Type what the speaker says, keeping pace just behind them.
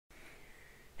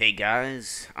Hey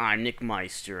guys, I'm Nick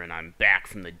Meister and I'm back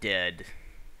from the dead.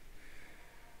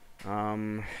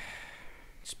 Um,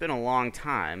 it's been a long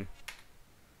time.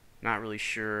 Not really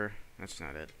sure. That's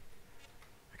not it.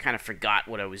 I kind of forgot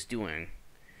what I was doing.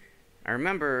 I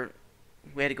remember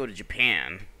we had to go to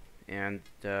Japan and,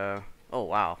 oh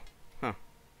wow. Huh.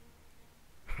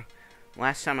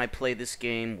 Last time I played this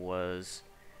game was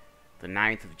the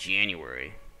 9th of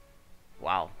January.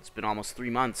 Wow, it's been almost 3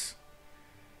 months.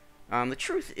 The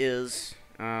truth is,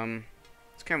 it's kind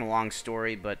of a long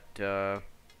story, but, hold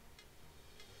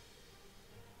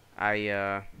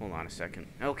on a second.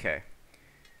 Okay.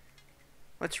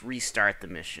 Let's restart the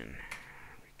mission.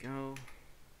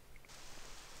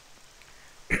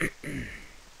 There we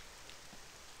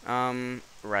go.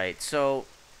 Right, so,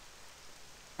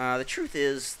 the truth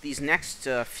is, these next,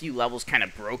 few levels kind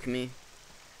of broke me,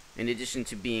 in addition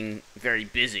to being very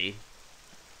busy,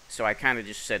 so I kind of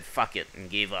just said fuck it and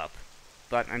gave up.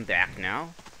 But I'm back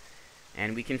now,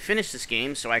 and we can finish this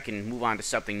game so I can move on to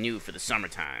something new for the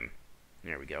summertime.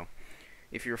 There we go.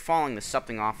 If you're following the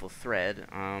Something Awful thread,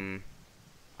 I'm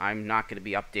not going to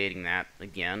be updating that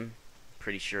again.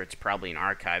 Pretty sure it's probably in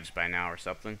archives by now or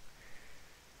something.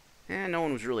 And no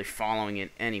one was really following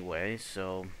it anyway,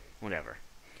 so whatever.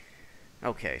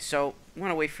 Okay, so I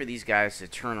want to wait for these guys to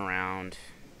turn around.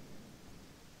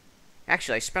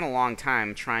 Actually, I spent a long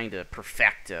time trying to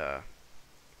perfect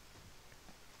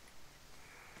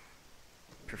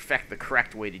the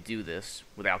correct way to do this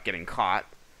without getting caught.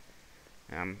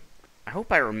 I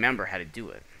hope I remember how to do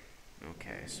it.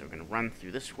 Okay, so we're going to run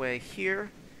through this way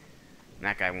here. And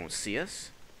that guy won't see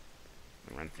us.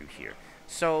 We'll run through here.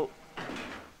 So,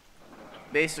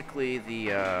 basically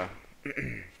the,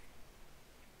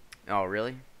 oh,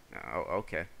 really? Oh,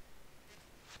 okay.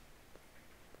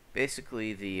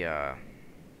 Basically, the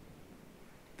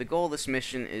goal of this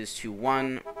mission is to,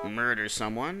 1, murder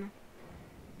someone,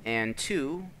 and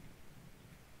 2,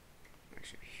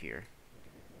 actually here,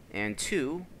 and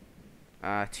 2,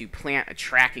 to plant a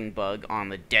tracking bug on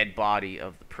the dead body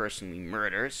of the person we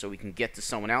murder, so we can get to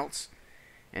someone else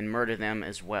and murder them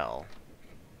as well.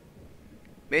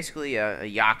 Basically, a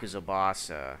Yakuza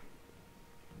boss,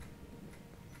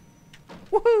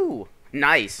 woohoo!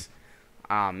 Nice!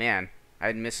 Aw, man.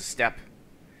 I'd miss a step.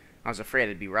 I was afraid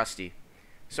it'd be rusty.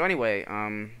 So anyway,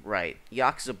 right.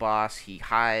 Yakuza boss, he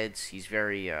hides, he's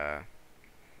very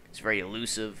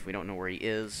elusive, we don't know where he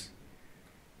is.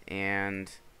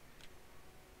 And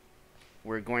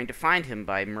we're going to find him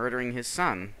by murdering his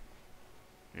son.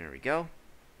 There we go.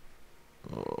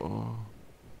 Oh.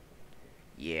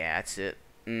 Yeah, that's it.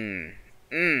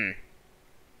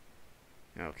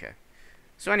 Okay.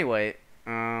 So anyway,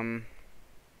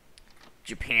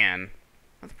 Japan.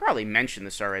 I've probably mentioned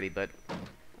this already, but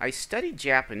I studied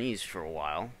Japanese for a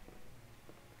while.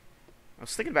 I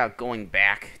was thinking about going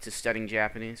back to studying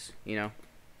Japanese, you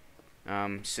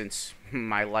know, since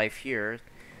my life here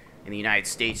in the United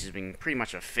States has been pretty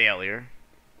much a failure,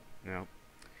 you know.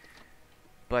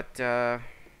 But,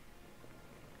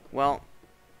 well,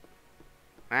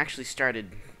 I actually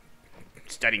started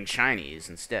studying Chinese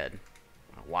instead.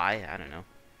 Why? I don't know.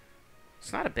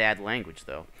 It's not a bad language,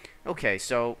 though. Okay,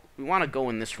 so we want to go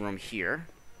in this room here.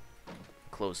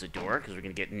 Close the door, because we're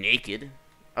going to get naked.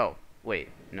 Oh, wait.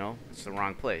 No, that's the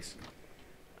wrong place.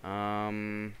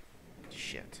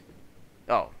 Shit.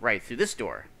 Oh, right, through this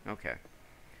door. Okay.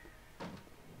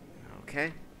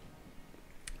 Okay.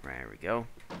 Right, there we go.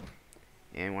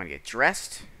 And we want to get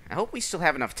dressed. I hope we still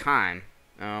have enough time.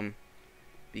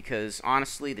 Because,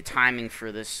 honestly, the timing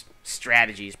for this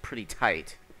strategy is pretty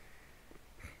tight.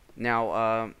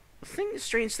 Now, the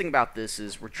strange thing about this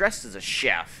is we're dressed as a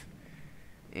chef,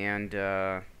 and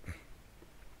the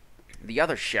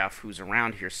other chef who's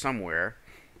around here somewhere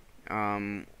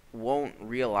won't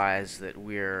realize that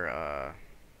we're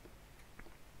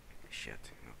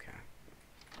shit. Okay.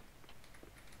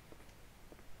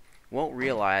 Won't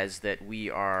realize that we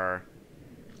are,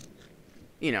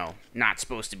 you know, not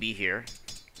supposed to be here.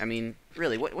 I mean,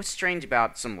 really, what's strange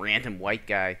about some random white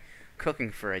guy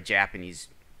cooking for a Japanese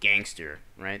gangster,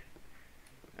 right?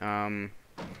 Okay.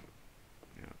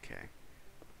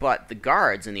 But the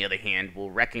guards, on the other hand,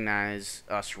 will recognize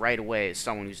us right away as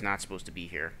someone who's not supposed to be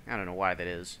here. I don't know why that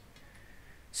is.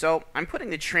 So, I'm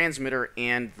putting the transmitter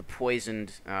and the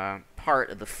poisoned part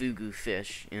of the fugu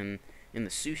fish in the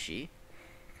sushi.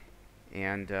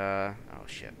 And, oh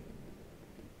shit.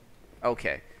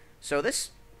 Okay. So this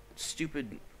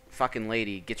stupid fucking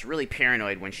lady gets really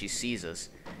paranoid when she sees us.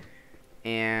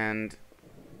 And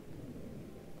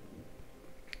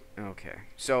okay,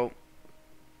 so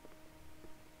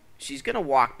she's gonna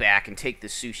walk back and take the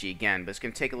sushi again, but it's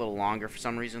gonna take a little longer for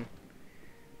some reason.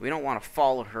 We don't want to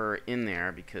follow her in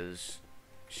there because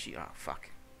she... Oh, fuck.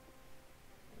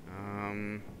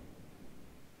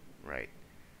 Right.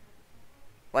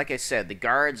 Like I said, the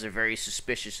guards are very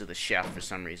suspicious of the chef for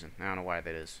some reason. I don't know why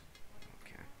that is.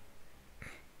 Okay.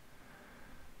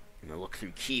 I'm gonna look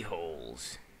through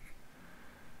keyholes.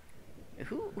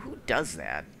 Who does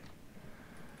that?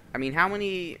 I mean, how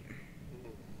many...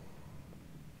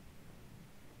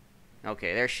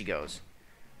 Okay, there she goes.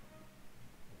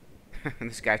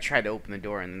 This guy tried to open the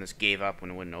door and then this gave up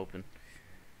when it wouldn't open.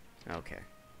 Okay.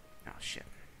 Oh, shit.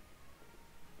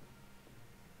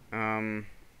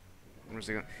 Where's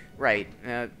it going? Right.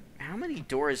 How many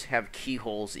doors have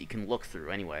keyholes that you can look through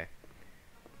anyway?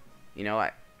 You know,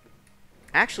 I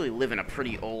actually live in a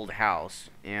pretty old house,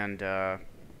 and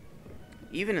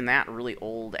even in that really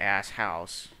old-ass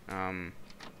house,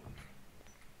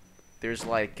 there's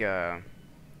like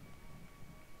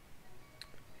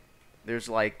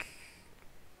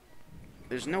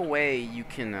there's no way you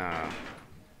can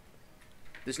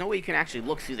actually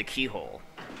look through the keyhole.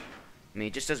 I mean,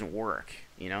 it just doesn't work,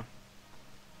 you know?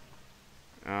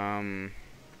 Can't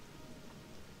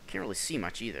really see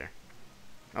much either.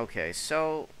 Okay,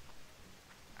 so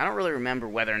I don't really remember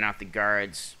whether or not the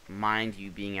guards mind you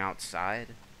being outside.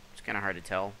 It's kind of hard to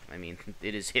tell. I mean,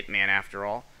 it is Hitman after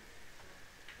all.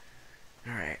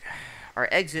 Alright. Our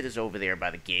exit is over there by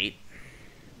the gate.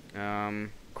 Of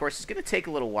course, it's going to take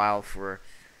a little while for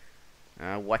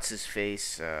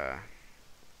what's-his-face, I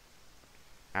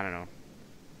don't know,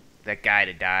 that guy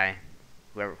to die.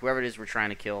 Whoever it is we're trying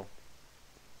to kill.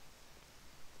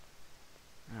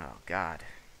 Oh, God.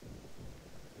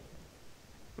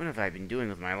 What have I been doing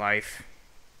with my life?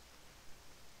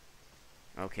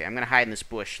 Okay, I'm gonna hide in this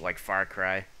bush like Far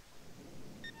Cry.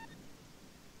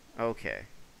 Okay.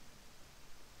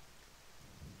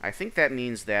 I think that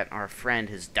means that our friend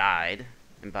has died.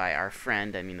 And by our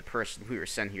friend, I mean the person we were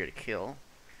sent here to kill.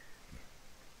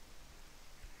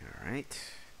 Alright.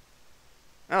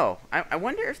 Oh, I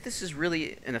wonder if this is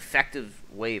really an effective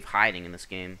way of hiding in this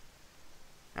game.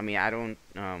 I mean, I don't,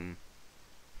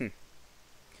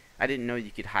 I didn't know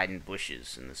you could hide in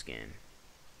bushes in this game.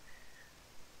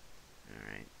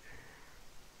 Alright.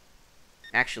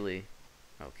 Actually,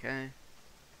 okay.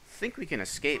 Think we can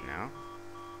escape now.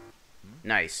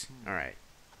 Nice. Alright.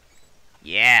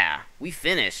 Yeah, we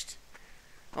finished.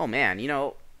 Oh man, you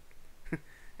know,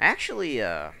 actually,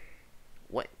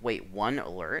 wait, one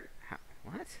alert?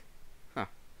 What? Huh.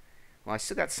 Well, I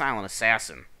still got Silent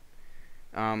Assassin.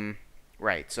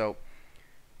 Right, so,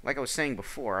 like I was saying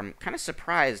before, I'm kind of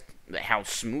surprised at how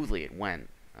smoothly it went.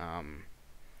 I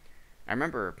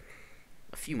remember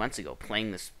a few months ago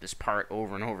playing this part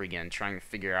over and over again, trying to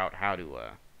figure out how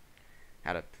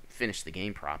to finish the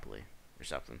game properly, or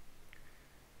something.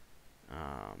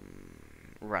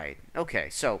 Right. Okay,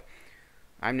 so,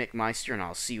 I'm Nick Meister, and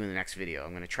I'll see you in the next video.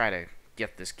 I'm going to try to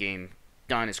get this game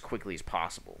done as quickly as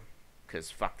possible,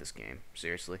 because fuck this game,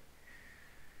 seriously.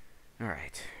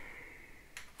 Alright.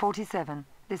 47.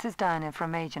 This is Diana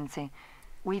from Agency.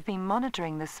 We've been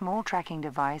monitoring the small tracking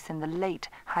device in the late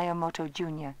Hayamoto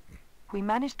Jr. We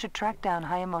managed to track down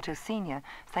Hayamoto Sr.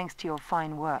 thanks to your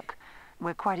fine work.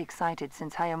 We're quite excited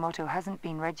since Hayamoto hasn't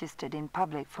been registered in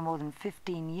public for more than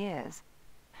 15 years.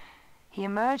 He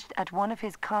emerged at one of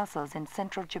his castles in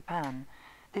central Japan.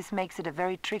 This makes it a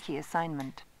very tricky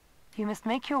assignment. You must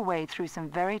make your way through some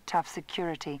very tough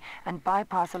security and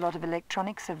bypass a lot of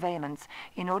electronic surveillance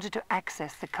in order to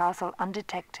access the castle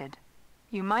undetected.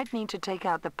 You might need to take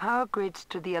out the power grids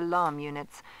to the alarm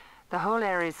units. The whole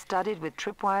area is studded with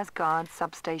tripwires, guards,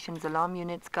 substations, alarm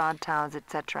units, guard towers,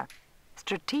 etc.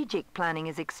 Strategic planning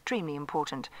is extremely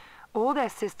important. All their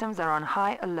systems are on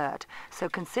high alert, so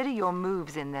consider your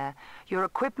moves in there. Your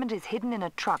equipment is hidden in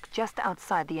a truck just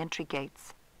outside the entry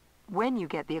gates. When you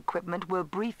get the equipment, we'll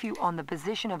brief you on the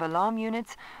position of alarm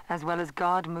units as well as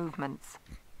guard movements.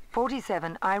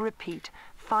 47, I repeat,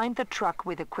 find the truck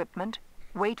with equipment,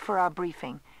 wait for our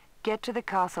briefing, get to the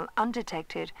castle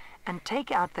undetected, and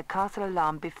take out the castle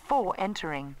alarm before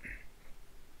entering.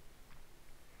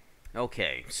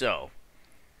 Okay, so,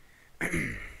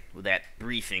 with that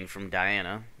briefing from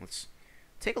Diana, let's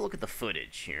take a look at the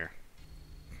footage here.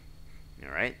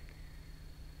 Alright.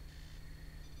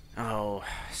 Oh,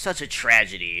 such a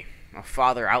tragedy. A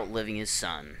father outliving his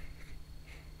son.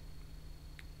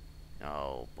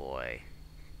 Oh, boy.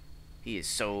 He is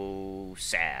so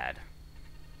sad.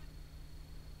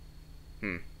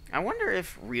 I wonder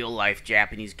if real-life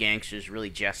Japanese gangsters really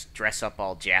just dress up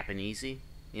all Japanesey.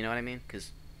 You know what I mean?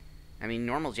 Because, I mean,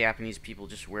 normal Japanese people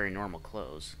just wear normal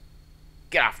clothes.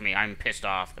 Get off me, I'm pissed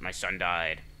off that my son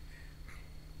died.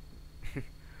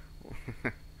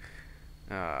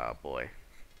 Oh, boy.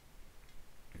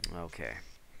 Okay.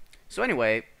 So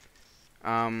anyway,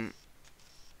 I'm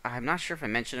not sure if I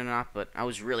mentioned it or not, but I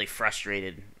was really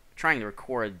frustrated trying to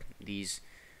record these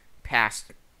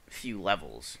past few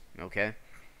levels, okay?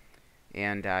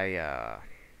 And I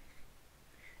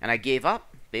gave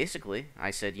up, basically.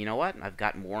 I said, you know what? I've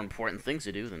got more important things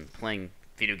to do than playing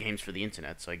video games for the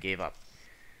internet, so I gave up.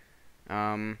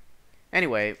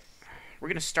 Anyway, we're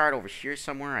going to start over here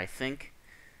somewhere, I think.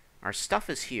 Our stuff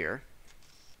is here.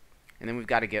 And then we've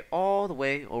got to get all the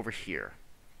way over here.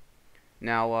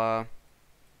 Now,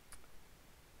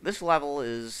 this level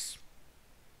is,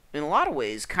 in a lot of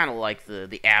ways, kind of like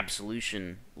the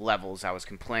Absolution levels I was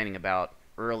complaining about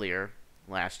earlier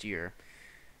last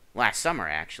summer,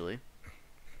 actually.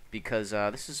 Because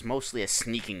this is mostly a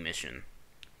sneaking mission.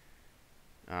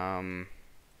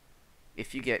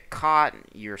 If you get caught,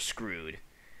 you're screwed.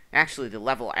 Actually, the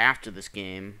level after this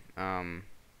game,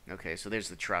 okay, so there's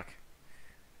the truck.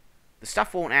 The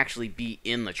stuff won't actually be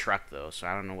in the truck, though, so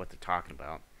I don't know what they're talking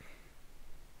about.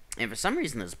 And for some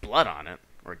reason, there's blood on it,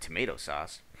 or tomato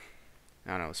sauce.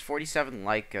 I don't know. It's 47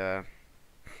 like,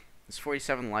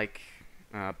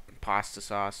 pasta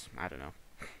sauce. I don't know.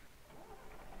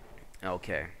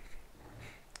 Okay.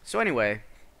 So anyway,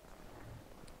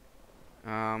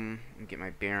 let me get my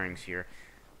bearings here.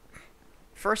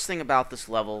 First thing about this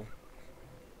level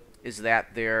is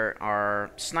that there are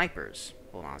snipers.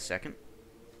 Hold on a second.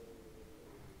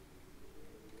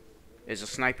 There's a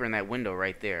sniper in that window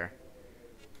right there.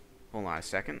 Hold on a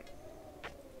second.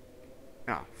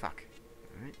 Oh, fuck.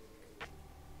 Alright.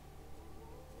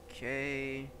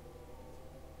 Okay.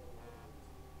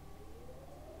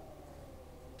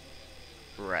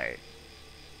 Right.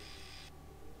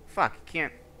 Fuck,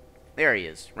 can't... There he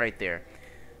is, right there.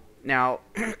 Now,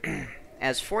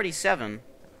 as 47,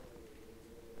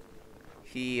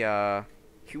 he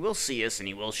will see us and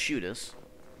he will shoot us.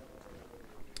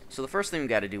 So the first thing we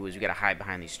got to do is we got to hide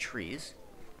behind these trees.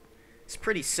 It's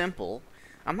pretty simple.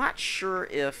 I'm not sure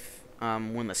if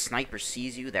when the sniper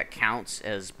sees you, that counts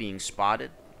as being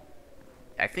spotted.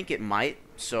 I think it might.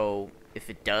 So if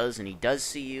it does and he does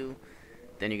see you,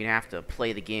 then you're going to have to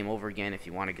play the game over again if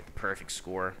you want to get the perfect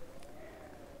score.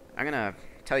 I'm going to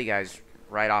tell you guys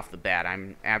right off the bat,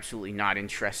 I'm absolutely not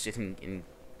interested in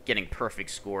getting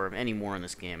perfect score anymore in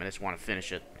this game. I just want to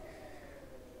finish it.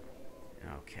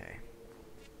 Okay.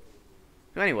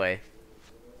 So anyway,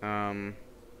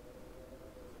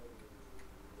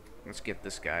 let's get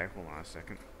this guy. Hold on a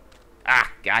second. Ah,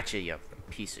 gotcha, you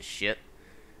piece of shit.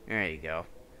 There you go.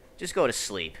 Just go to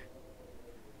sleep.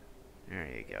 There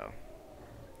you go.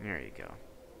 There you go.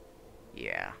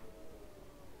 Yeah.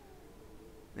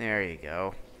 There you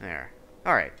go. There.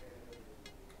 Alright.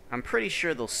 I'm pretty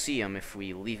sure they'll see him if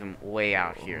we leave him way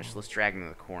out here, so let's drag him to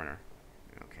the corner.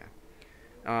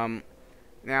 Okay.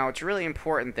 Now, it's really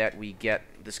important that we get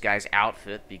this guy's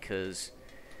outfit, because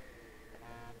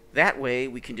that way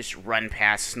we can just run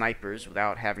past snipers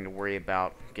without having to worry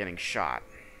about getting shot.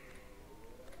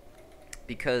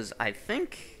 Because I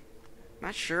think...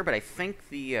 not sure, but I think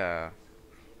the,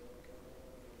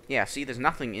 yeah, see, there's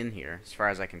nothing in here, as far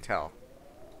as I can tell.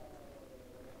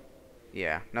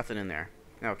 Yeah, nothing in there.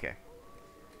 Okay.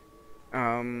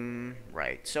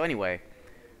 Right. So anyway,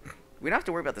 we don't have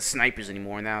to worry about the snipers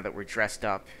anymore now that we're dressed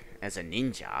up as a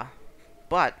ninja.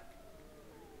 But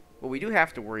what we do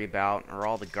have to worry about are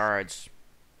all the guards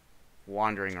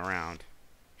wandering around.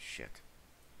 Shit.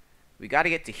 We gotta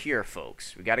get to here,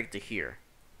 folks. We gotta get to here.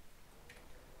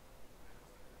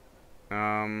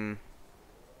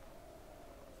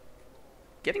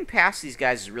 Getting past these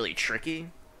guys is really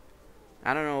tricky.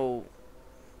 I don't know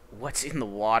what's in the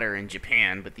water in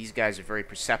Japan, but these guys are very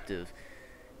perceptive.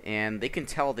 And they can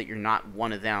tell that you're not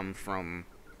one of them from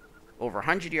over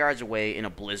 100 yards away in a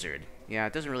blizzard. Yeah,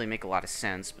 it doesn't really make a lot of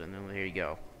sense, but no, there you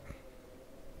go.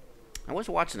 I was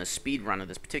watching a speed run of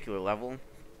this particular level,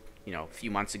 you know, a few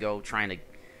months ago, trying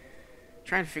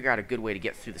to figure out a good way to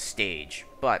get through the stage.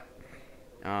 But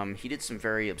he did some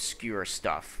very obscure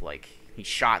stuff, like he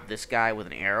shot this guy with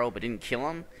an arrow but didn't kill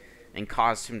him, and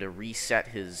caused him to reset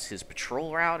his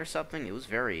patrol route or something. It was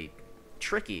very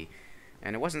tricky,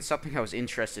 and it wasn't something I was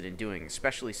interested in doing,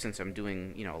 especially since I'm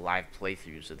doing, you know, live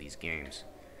playthroughs of these games.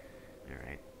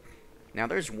 Alright. Now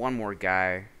there's one more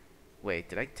guy. Wait,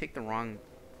 did I take the wrong...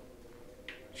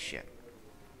 Shit.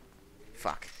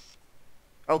 Fuck.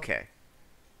 Okay.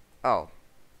 Oh.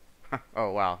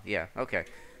 Oh, wow. Yeah, okay.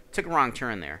 Took a wrong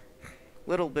turn there.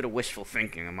 Little bit of wishful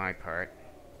thinking on my part.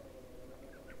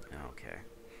 Okay.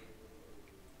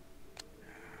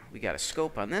 We got a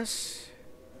scope on this.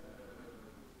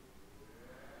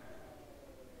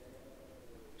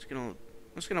 Just gonna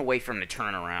I'm just gonna wait for him to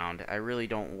turn around. I really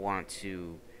don't want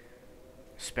to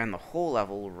spend the whole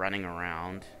level running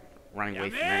around, running away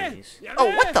from enemies.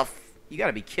 Oh, what the f... You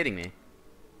gotta be kidding me.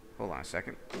 Hold on a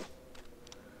second.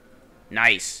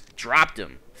 Nice. Dropped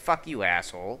him. Fuck you,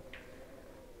 asshole.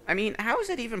 I mean, how is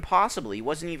that even possible? He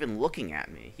wasn't even looking at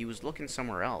me. He was looking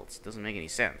somewhere else. Doesn't make any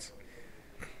sense.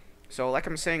 So, like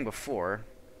I'm saying before,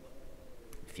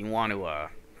 if you want to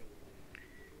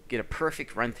get a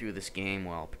perfect run through this game,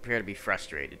 well, prepare to be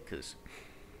frustrated, because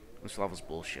this level's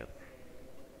bullshit.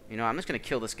 You know, I'm just gonna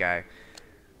kill this guy.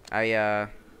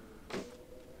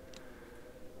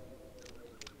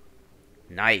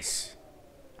 Nice.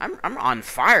 I'm on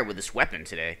fire with this weapon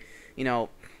today. You know,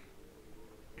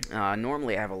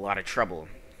 normally I have a lot of trouble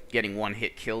getting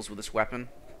one-hit kills with this weapon.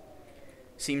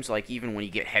 Seems like even when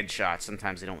you get headshots,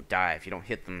 sometimes they don't die if you don't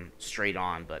hit them straight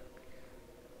on, but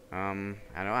I don't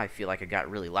know, I feel like I got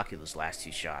really lucky those last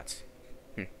 2 shots.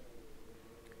 Now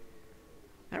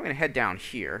we're gonna head down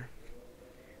here.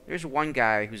 There's one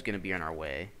guy who's gonna be on our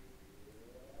way.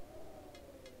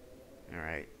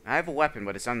 Alright. I have a weapon,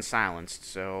 but it's unsilenced,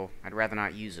 so I'd rather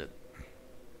not use it.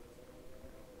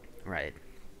 Right.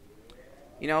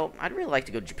 You know, I'd really like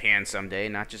to go to Japan someday,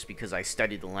 not just because I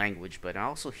studied the language, but I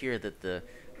also hear that the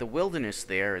wilderness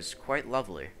there is quite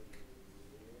lovely.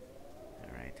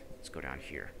 Alright, let's go down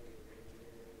here.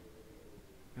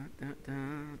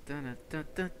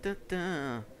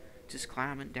 Just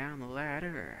climbing down the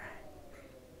ladder.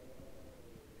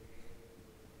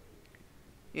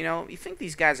 You know, you think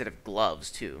these guys would have gloves,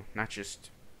 too, not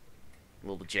just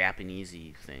little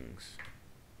Japanesey things.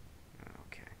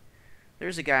 Okay.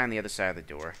 There's a guy on the other side of the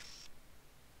door.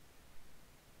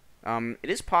 It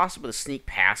is possible to sneak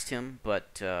past him,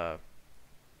 but,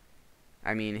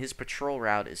 I mean, his patrol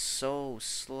route is so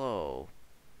slow.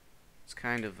 It's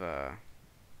kind of,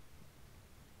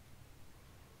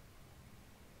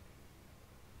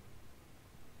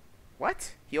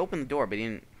 What? He opened the door, but he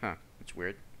didn't... Huh, that's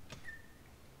weird.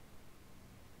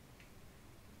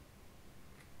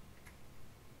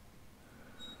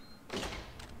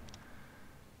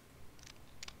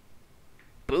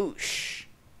 Boosh.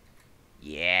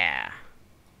 Yeah.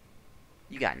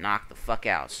 You got knocked the fuck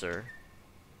out, sir.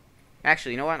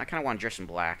 Actually, you know what? I kind of want to dress in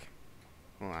black.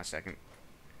 Hold on a second.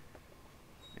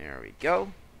 There we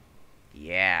go.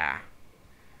 Yeah.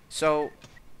 So,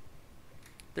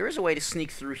 there is a way to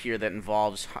sneak through here that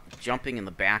involves jumping in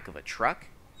the back of a truck.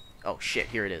 Oh, shit.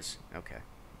 Here it is. Okay.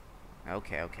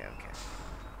 Okay.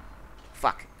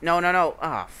 Fuck. No.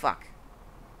 Ah, fuck.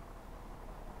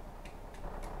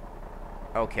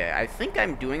 Okay, I think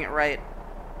I'm doing it right.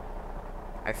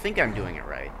 I think I'm doing it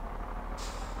right.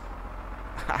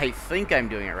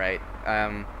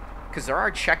 Because there are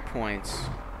checkpoints.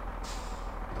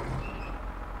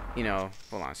 You know,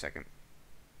 hold on a second.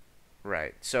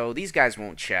 Right, so these guys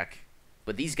won't check,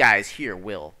 but these guys here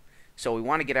will. So we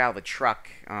want to get out of the truck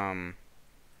by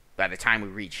the time we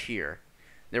reach here.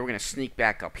 Then we're going to sneak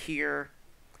back up here.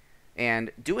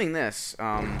 And doing this,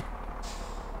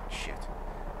 shit.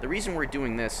 The reason we're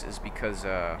doing this is because,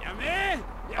 oh,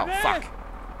 fuck. Okay.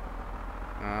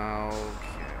 Oh,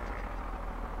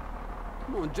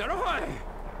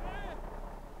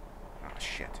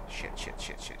 shit.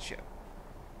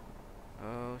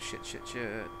 Oh, shit.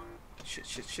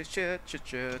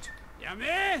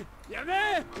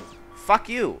 Fuck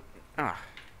you. Ah.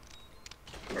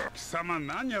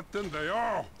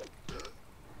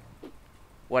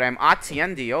 What I'm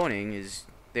attendioning is...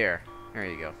 There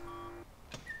you go.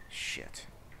 Shit.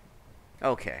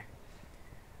 Okay.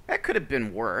 That could have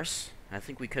been worse. I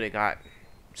think we could have got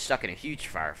stuck in a huge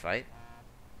firefight.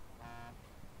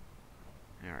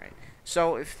 Alright.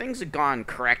 So, if things had gone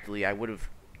correctly, I would have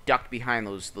ducked behind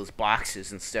those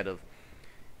boxes instead of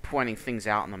pointing things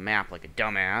out on the map like a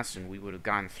dumbass, and we would have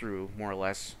gone through, more or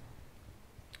less,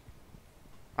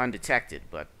 undetected.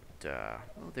 But,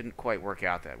 well, it didn't quite work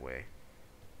out that way.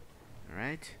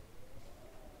 Alright.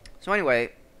 So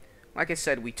anyway... Like I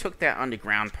said, we took that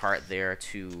underground part there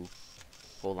to,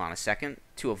 hold on a second,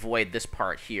 to avoid this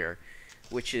part here,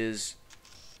 which is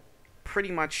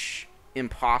pretty much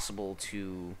impossible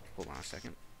to, hold on a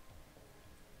second.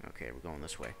 Okay, we're going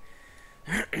this way.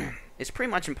 It's pretty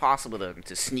much impossible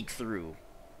to sneak through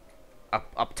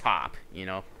up top, you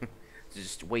know? There's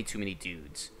just way too many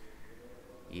dudes.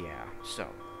 Yeah, so.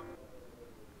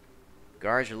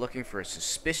 Guards are looking for a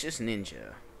suspicious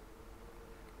ninja.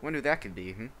 Wonder who that could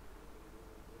be,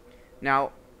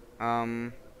 Now, I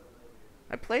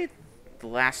played the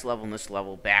last level and this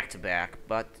level back to back,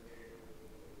 but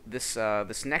this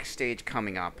next stage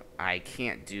coming up I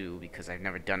can't do because I've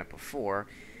never done it before,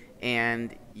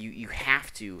 and you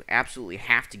have to, absolutely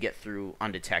have to get through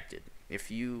undetected. If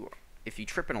you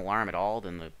trip an alarm at all,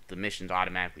 then the mission's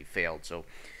automatically failed. So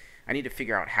I need to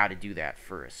figure out how to do that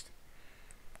first.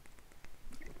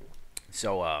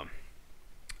 So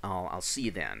I'll see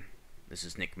you then. This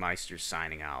is Nick Meister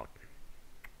signing out.